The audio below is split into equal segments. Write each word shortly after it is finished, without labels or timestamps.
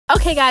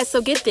Okay guys,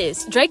 so get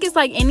this. Drake is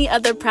like any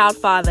other proud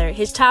father.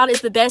 His child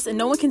is the best and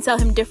no one can tell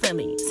him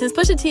differently. Since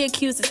Pusha T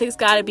accused the Sixth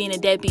God of being a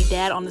deadbeat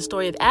dad on the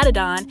Story of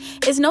Adidon,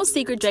 it's no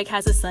secret Drake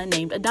has a son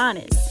named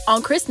Adonis.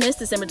 On Christmas,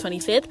 December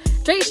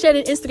 25th, Drake shared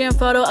an Instagram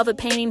photo of a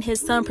painting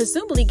his son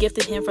presumably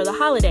gifted him for the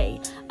holiday.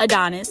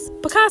 Adonis,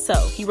 Picasso,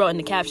 he wrote in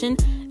the caption.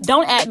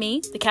 Don't at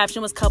me. The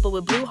caption was coupled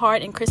with blue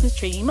heart and Christmas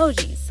tree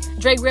emojis.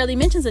 Drake rarely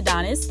mentions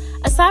Adonis,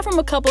 aside from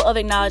a couple of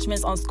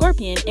acknowledgments on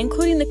Scorpion,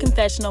 including the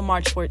confessional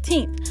March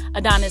 14th.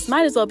 Adonis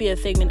might as well be a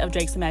figment of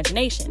Drake's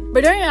imagination.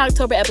 But during an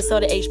October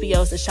episode of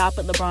HBO's The Shop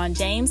with LeBron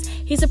James,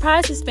 he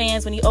surprised his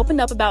fans when he opened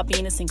up about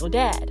being a single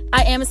dad.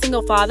 I am a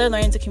single father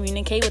learning to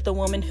communicate with a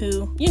woman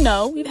who, you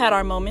know, we've had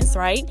our moments,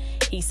 right?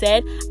 He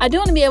said, I do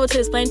want to be able to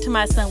explain to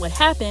my son what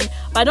happened,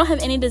 but I don't have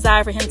any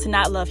desire for him to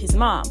not love his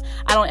mom.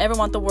 I don't ever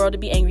want the world to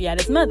be angry at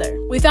his mother.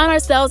 We found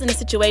ourselves in a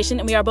situation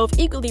and we are both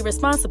equally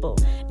responsible.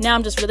 Now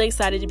I'm just really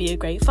excited to be a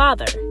great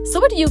father. So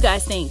what do you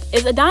guys think?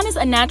 Is Adonis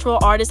a natural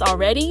artist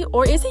already,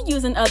 or is he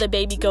using other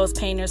baby ghost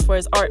painters for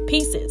his art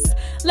pieces?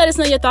 Let us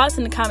know your thoughts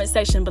in the comment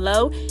section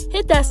below.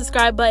 Hit that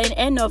subscribe button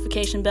and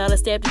notification bell to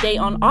stay up to date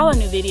on all our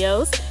new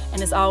videos.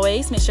 And as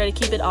always, make sure to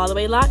keep it all the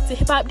way locked to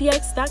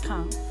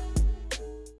hiphopdx.com.